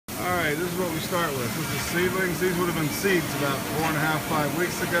Alright, this is what we start with. This is seedlings. These would have been seeds about 4.5, 5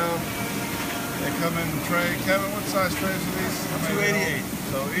 weeks ago. They come in the tray. Kevin, what size trays are these? 288.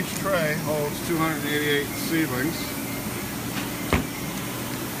 So each tray holds 288 seedlings.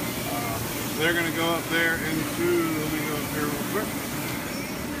 They're going to go up there into, let me go up here real quick,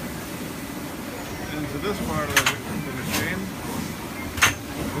 into this part of the machine.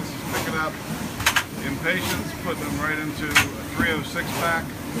 This is picking up impatiens, putting them right into a 306 pack,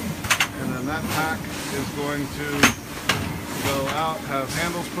 and then that pack is going to go out, have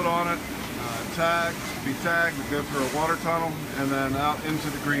handles put on it, be tagged, go through a water tunnel, and then out into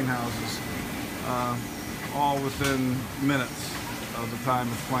the greenhouses, all within minutes of the time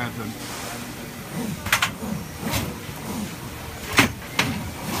it's planted.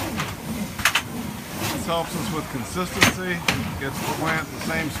 This helps us with consistency, gets the plant the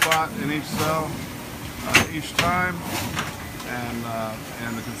same spot in each cell each time,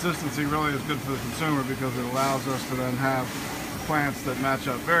 and the consistency really is good for the consumer because it allows us to then have plants that match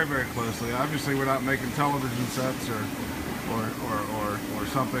up very, very closely. Obviously, we're not making television sets or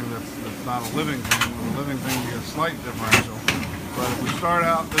something that's not a living thing. With a living thing, you get a slight differential. But if we start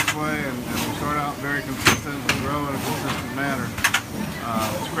out this way and we start out very consistent, we grow in a consistent manner,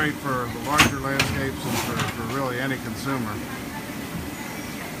 it's great for the larger landscapes and for really any consumer.